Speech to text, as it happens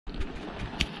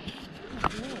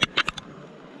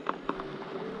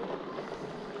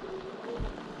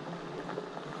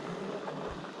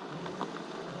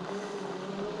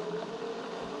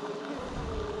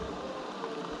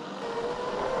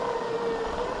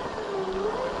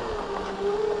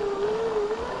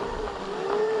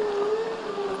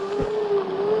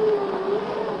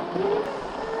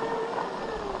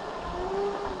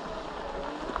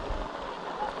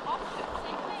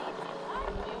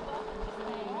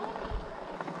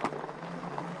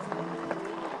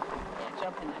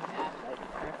in the house.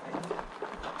 Perfect.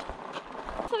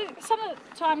 So some of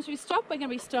the times we stop, we're going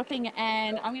to be stopping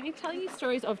and I'm going to be telling you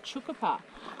stories of Chukapa.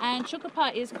 And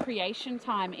Chukapa is creation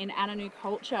time in Ananu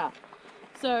culture.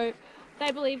 So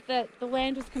they believe that the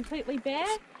land was completely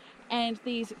bare and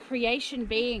these creation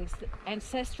beings,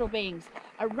 ancestral beings,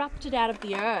 erupted out of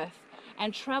the earth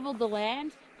and traveled the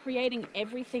land, creating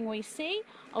everything we see,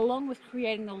 along with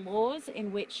creating the laws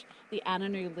in which the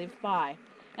Ananu live by.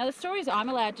 Now the stories I'm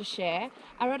allowed to share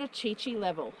are at a chichi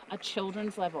level, a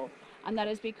children's level, and that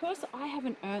is because I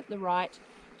haven't earned the right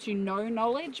to know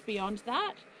knowledge beyond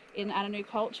that in Ananu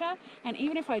culture, and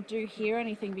even if I do hear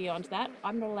anything beyond that,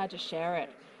 I'm not allowed to share it.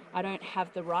 I don't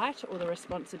have the right or the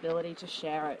responsibility to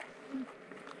share it.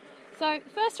 So the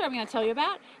first story I'm going to tell you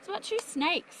about is about two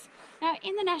snakes. Now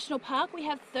in the national park we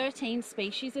have 13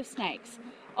 species of snakes.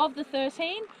 Of the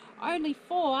 13, only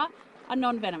 4 are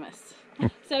non-venomous.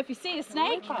 So if you see a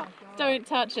snake, don't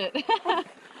touch it.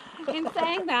 In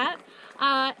saying that,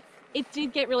 it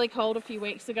did get really cold a few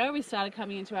weeks ago. We started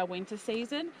coming into our winter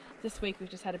season. This week we've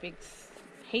just had a big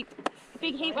heat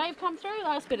wave come through.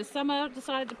 Last bit of summer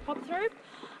decided to pop through.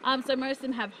 So most of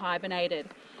them have hibernated.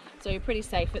 So you're pretty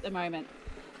safe at the moment.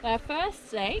 Our first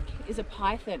snake is a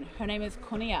python. Her name is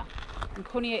Kunia. And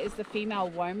Kunia is the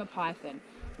female Woma python,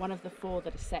 one of the 4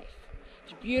 that are safe.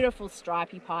 She's a beautiful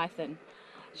stripy python.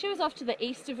 She was off to the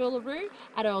east of Uluru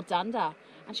at Eldunda,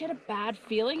 and she had a bad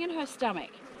feeling in her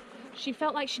stomach. She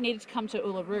felt like she needed to come to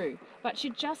Uluru, but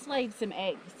she'd just laid some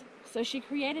eggs. So she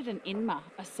created an inma,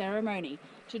 a ceremony,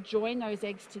 to join those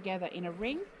eggs together in a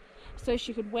ring so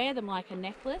she could wear them like a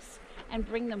necklace and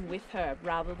bring them with her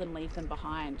rather than leave them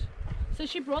behind. So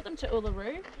she brought them to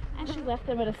Uluru and she left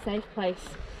them at a safe place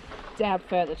down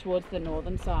further towards the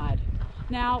northern side.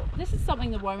 Now, this is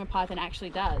something the Woma python actually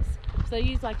does. So they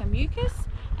use like a mucus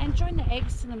and join the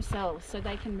eggs to themselves so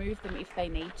they can move them if they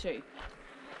need to.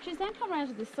 She's then come around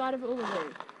to this side of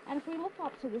Uluru, and if we look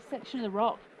up to this section of the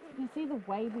rock, you can see the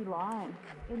wavy line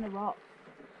in the rock.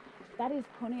 That is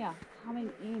Kunia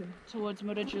coming in towards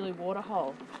Murajulu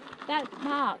waterhole. That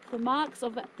mark, the marks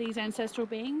of these ancestral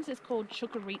beings is called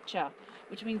Chukaricha,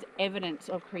 which means evidence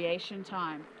of creation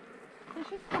time. So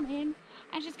she's come in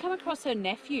and she's come across her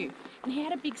nephew, and he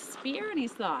had a big spear in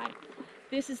his thigh.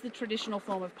 This is the traditional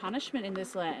form of punishment in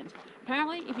this land.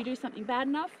 Apparently, if you do something bad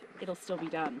enough, it'll still be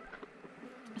done.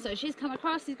 So she's come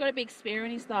across, he's got a big spear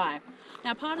in his thigh.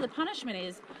 Now part of the punishment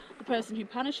is the person who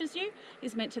punishes you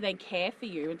is meant to then care for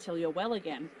you until you're well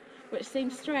again, which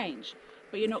seems strange,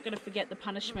 but you're not going to forget the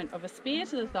punishment of a spear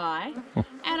to the thigh, and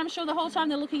I'm sure the whole time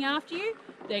they're looking after you,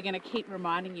 they're going to keep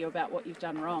reminding you about what you've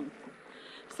done wrong.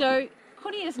 So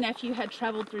Kunia's nephew had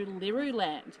travelled through Liru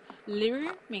land.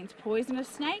 Liru means poisonous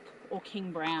snake or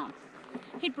king brown.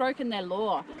 He'd broken their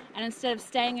law, and instead of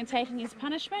staying and taking his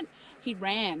punishment, he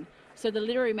ran. So the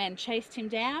Liru men chased him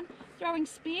down, throwing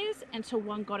spears until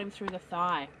one got him through the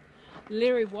thigh.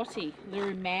 Liru Wati,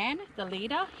 Liru man, the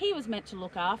leader, he was meant to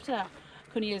look after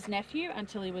Kunia's nephew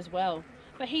until he was well.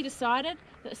 But he decided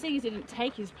that seeing as he didn't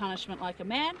take his punishment like a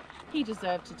man, he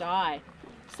deserved to die.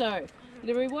 So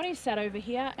Liru Wati sat over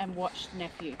here and watched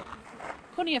nephew.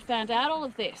 Kunia found out all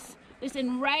of this. This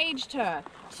enraged her,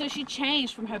 so she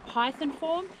changed from her python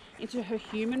form into her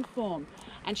human form,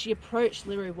 and she approached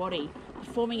Liru Wati,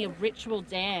 performing a ritual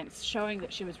dance showing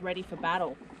that she was ready for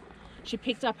battle. She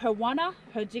picked up her wana,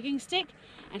 her digging stick,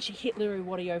 and she hit Liru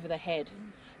Wati over the head.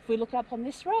 If we look up on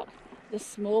this rock, the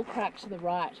small crack to the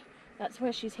right, that's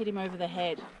where she's hit him over the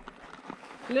head.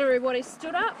 Liru Wati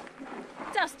stood up,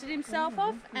 dusted himself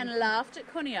off, and laughed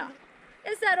at Kunia.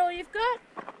 Is that all you've got?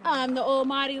 I'm the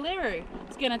almighty Liru.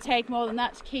 It's going to take more than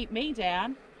that to keep me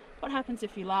down. What happens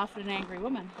if you laugh at an angry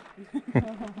woman?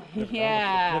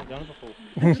 Yeah.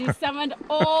 She summoned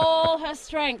all her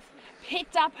strength,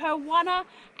 picked up her wana,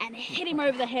 and hit him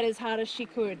over the head as hard as she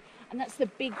could. And that's the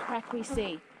big crack we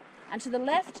see. And to the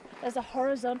left, there's a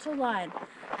horizontal line,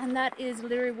 and that is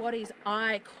Liru Wati's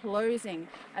eye closing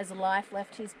as life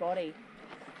left his body.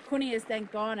 Kunia has then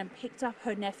gone and picked up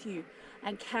her nephew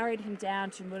and carried him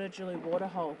down to Murajulu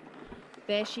waterhole.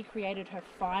 There she created her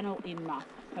final inma,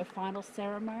 her final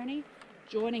ceremony,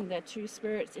 joining their 2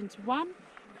 spirits into one,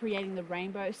 creating the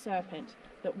rainbow serpent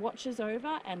that watches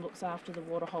over and looks after the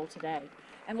waterhole today.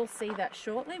 And we'll see that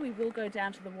shortly. We will go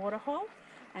down to the waterhole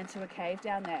and to a cave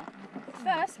down there.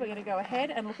 First, we're going to go ahead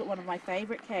and look at one of my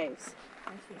favourite caves.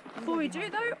 Before we do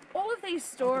though, all of these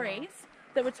stories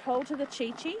that were told to the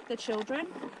Chi-Chi, the children,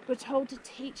 were told to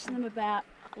teach them about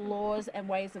laws and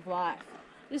ways of life.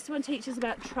 This one teaches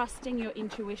about trusting your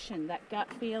intuition, that gut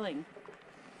feeling.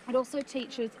 It also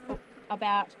teaches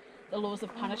about the laws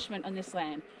of punishment on this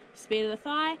land. Spear to the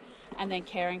thigh, and then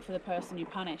caring for the person you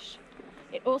punish.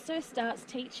 it also starts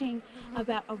teaching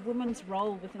about a woman's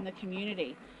role within the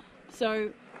community.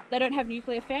 So they don't have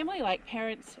nuclear family like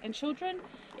parents and children.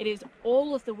 It is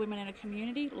all of the women in a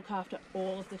community look after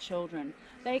all of the children.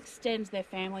 They extend their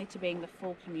family to being the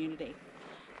full community.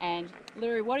 And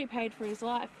Louis Waddy paid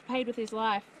with his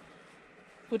life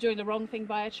for doing the wrong thing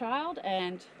by a child,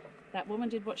 and that woman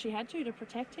did what she had to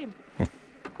protect him.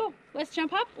 Cool, let's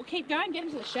jump up, we'll keep going, get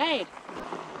into the shade.